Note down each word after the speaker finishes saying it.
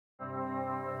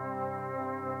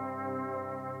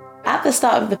At the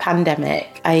start of the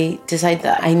pandemic, I decided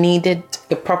that I needed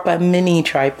a proper mini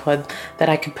tripod that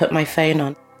I could put my phone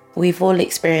on. We've all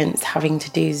experienced having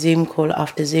to do Zoom call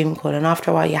after Zoom call, and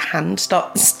after a while your hand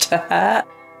starts to hurt.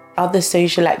 Other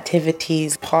social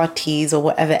activities, parties or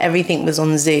whatever, everything was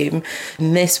on Zoom.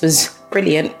 And this was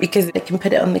brilliant because I can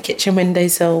put it on the kitchen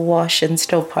windowsill, wash and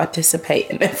still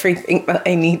participate in everything that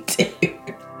I need to.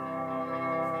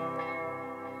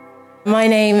 My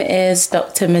name is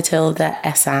Dr. Matilda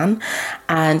Esan,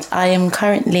 and I am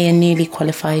currently a newly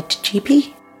qualified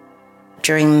GP.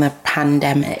 During the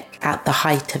pandemic, at the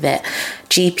height of it,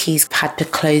 GPs had to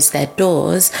close their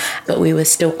doors, but we were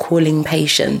still calling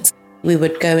patients. We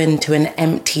would go into an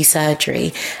empty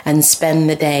surgery and spend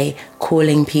the day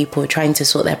calling people, trying to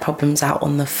sort their problems out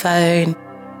on the phone.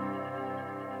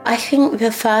 I think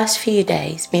the first few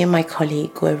days, me and my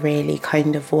colleague were really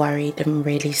kind of worried and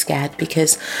really scared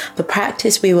because the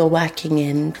practice we were working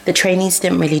in, the trainees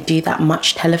didn't really do that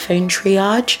much telephone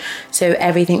triage. So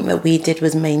everything that we did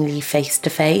was mainly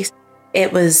face-to-face.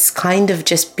 It was kind of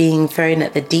just being thrown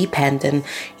at the deep end and,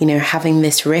 having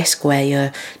this risk where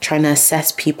you're trying to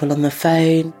assess people on the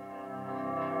phone.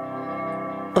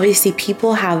 Obviously,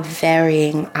 people have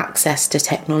varying access to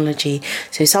technology.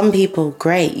 So some people,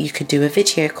 great, you could do a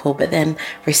video call, but then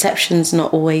reception's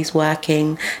not always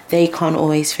working. They can't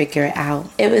always figure it out.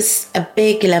 It was a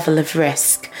big level of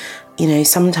risk.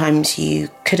 Sometimes you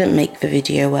couldn't make the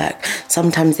video work.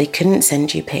 Sometimes they couldn't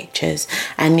send you pictures.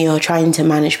 And you're trying to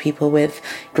manage people with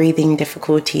breathing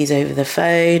difficulties over the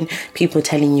phone, people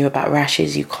telling you about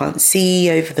rashes you can't see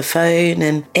over the phone.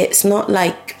 And it's not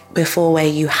like before where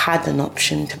you had an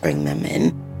option to bring them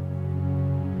in.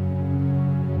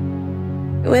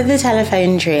 With the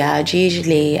telephone triage,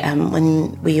 usually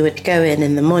when we would go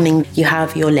in the morning, you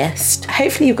have your list.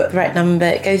 Hopefully you've got the right number.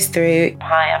 It goes through,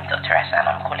 "Hi, I'm Dr. S and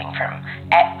I'm calling from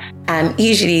X." And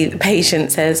usually the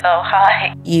patient says, "Oh,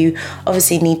 hi." You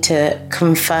obviously need to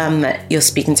confirm that you're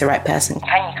speaking to the right person.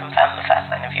 "Can you confirm the first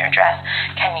line of your address?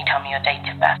 Can you tell me your date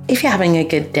of birth?" If you're having a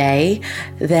good day,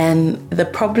 then the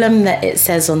problem that it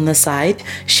says on the side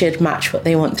should match what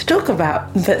they want to talk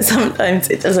about. But sometimes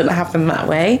it doesn't happen that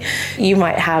way. You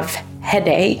might have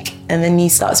headache and then you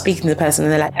start speaking to the person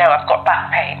and they're like, "No, I've got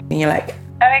back pain." And you're like,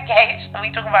 "Oh, okay, so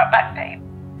we talk about back pain?"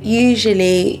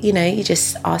 Usually, you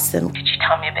just ask them, "Could you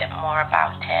tell me a bit more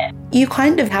about it?" You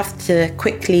kind of have to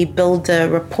quickly build a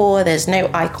rapport. There's no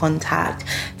eye contact.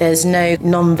 There's no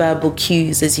non-verbal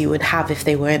cues as you would have if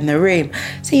they were in the room.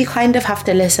 So you kind of have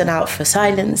to listen out for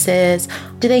silences.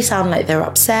 Do they sound like they're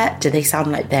upset? Do they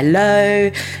sound like they're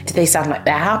low? Do they sound like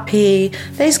they're happy?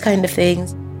 Those kind of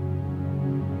things.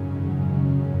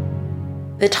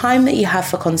 The time that you have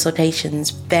for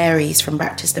consultations varies from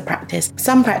practice to practice.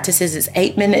 Some practices it's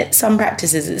 8 minutes, some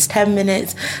practices it's 10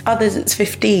 minutes, others it's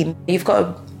 15. You've got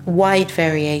a wide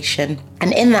variation.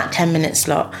 And in that 10-minute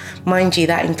slot, mind you,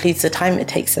 that includes the time it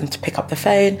takes them to pick up the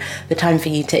phone, the time for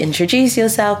you to introduce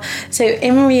yourself. So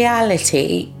in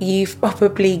reality, you've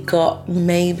probably got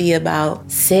maybe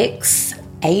about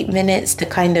 6-8 minutes to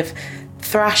kind of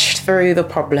thrash through the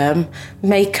problem,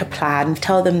 make a plan,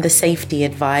 tell them the safety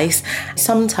advice.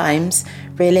 Sometimes,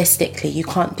 realistically, you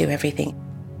can't do everything.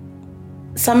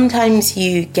 Sometimes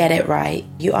you get it right.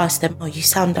 You ask them, "Oh, you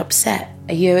sound upset.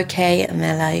 Are you okay?" And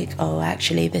they're like, "Oh,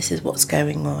 actually, this is what's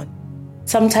going on."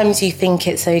 Sometimes you think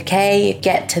it's okay. You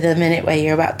get to the minute where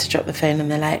you're about to drop the phone and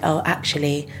they're like, "Oh,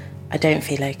 actually, I don't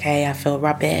feel okay. I feel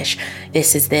rubbish.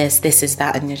 This is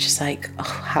that." And you're just like, "Oh,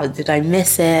 how did I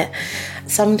miss it?"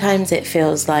 Sometimes it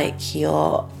feels like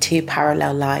you're two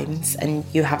parallel lines and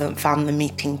you haven't found the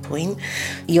meeting point.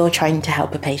 You're trying to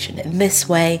help a patient in this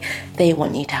way. They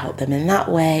want you to help them in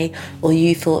that way. Or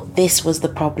you thought this was the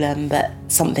problem, but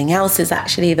something else is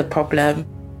actually the problem.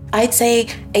 I'd say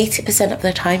 80% of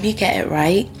the time you get it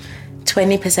right.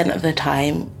 20% of the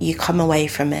time you come away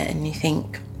from it and you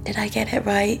think, did I get it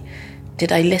right?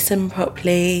 Did I listen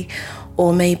properly?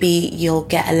 Or maybe you'll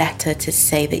get a letter to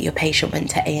say that your patient went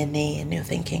to A&E and you're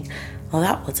thinking, "Well,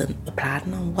 that wasn't the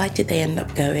plan. Why did they end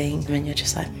up going?" And you're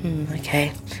just like,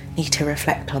 okay, need to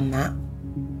reflect on that.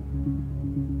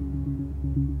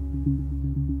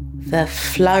 The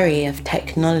flurry of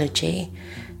technology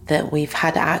that we've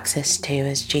had access to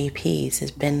as GPs has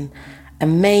been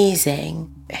amazing.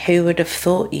 Who would have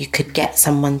thought you could get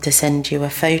someone to send you a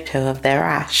photo of their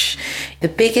rash? The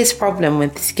biggest problem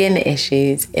with skin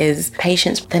issues is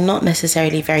patients, they're not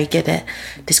necessarily very good at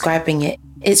describing it.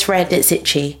 It's red, it's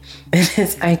itchy.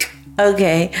 It's like,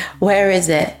 okay, where is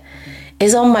it?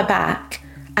 It's on my back.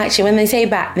 Actually, when they say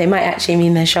back, they might actually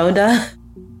mean their shoulder.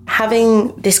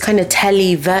 having this kind of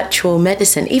virtual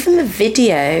medicine, even the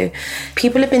video,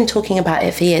 people have been talking about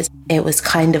it for years. It was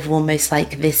kind of almost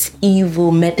like this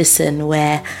evil medicine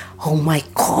where, oh my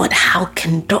God, how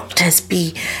can doctors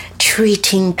be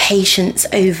treating patients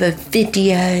over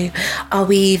video? Are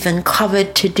we even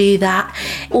covered to do that?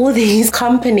 All these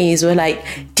companies were like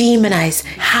demonized.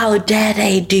 How dare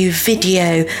they do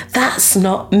video? That's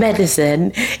not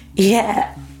medicine.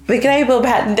 Yeah. The global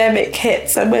pandemic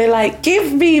hits and we're like,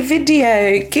 give me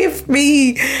video, give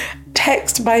me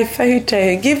text by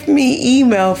photo, give me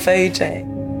email photo.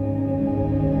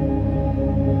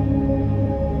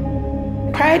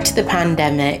 Prior to the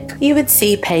pandemic, you would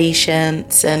see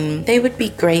patients and they would be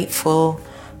grateful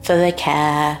for the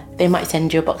care. They might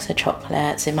send you a box of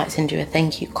chocolates, they might send you a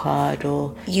thank you card,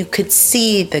 or you could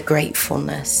see the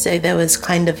gratefulness. So there was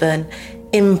kind of an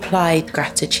implied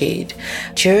gratitude.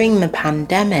 During the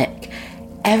pandemic,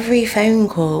 every phone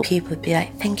call, people would be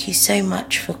like, thank you so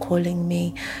much for calling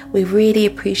me. We really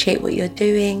appreciate what you're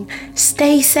doing.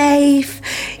 Stay safe.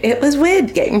 It was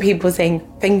weird getting people saying,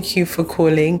 thank you for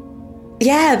calling.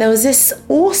 Yeah, there was this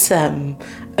awesome,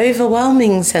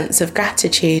 overwhelming sense of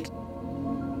gratitude.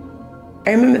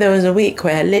 I remember there was a week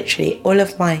where literally all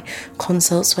of my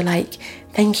consults were like,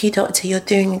 thank you, doctor, you're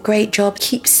doing a great job.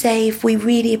 Keep safe. We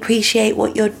really appreciate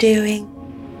what you're doing.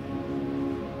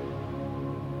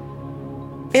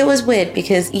 It was weird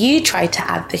because you tried to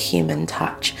add the human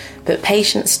touch, but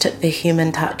patients took the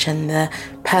human touch and the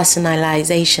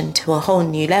personalization to a whole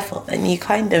new level. And you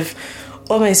kind of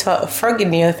almost felt a frog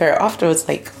in your throat afterwards,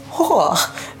 like, oh,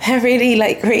 they're really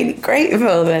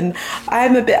grateful. And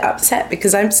I'm a bit upset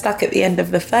because I'm stuck at the end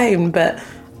of the phone, but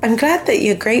I'm glad that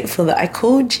you're grateful that I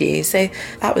called you. So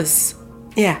that was,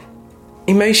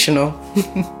 emotional.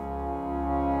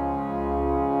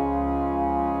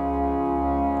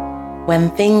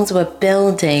 When things were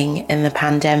building in the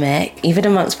pandemic, even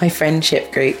amongst my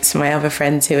friendship groups, my other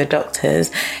friends who are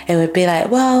doctors, it would be like,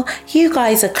 well, you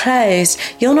guys are closed.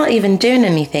 You're not even doing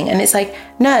anything. And it's like,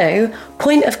 no,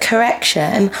 point of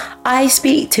correction. I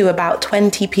speak to about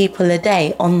 20 people a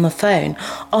day on the phone.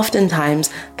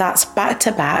 Oftentimes, that's back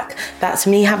to back. That's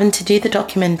me having to do the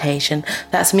documentation.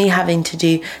 That's me having to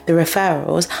do the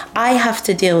referrals. I have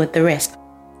to deal with the risk.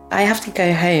 I have to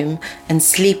go home and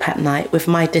sleep at night with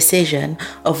my decision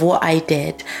of what I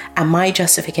did and my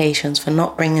justifications for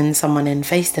not bringing someone in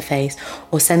face to face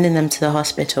or sending them to the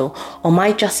hospital, or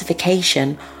my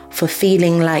justification for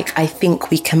feeling like I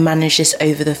think we can manage this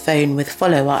over the phone with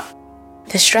follow-up.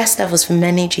 The stress levels for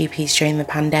many GPs during the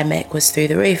pandemic was through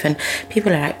the roof, and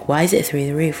people are like, why is it through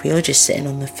the roof? We're all just sitting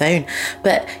on the phone.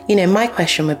 But, my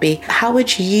question would be, how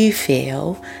would you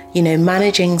feel,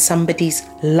 managing somebody's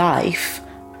life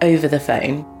over the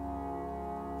phone?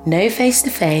 No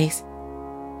face-to-face,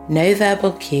 no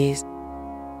verbal cues,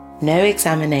 no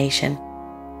examination.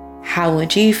 How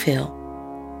would you feel?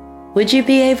 Would you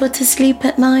be able to sleep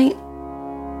at night?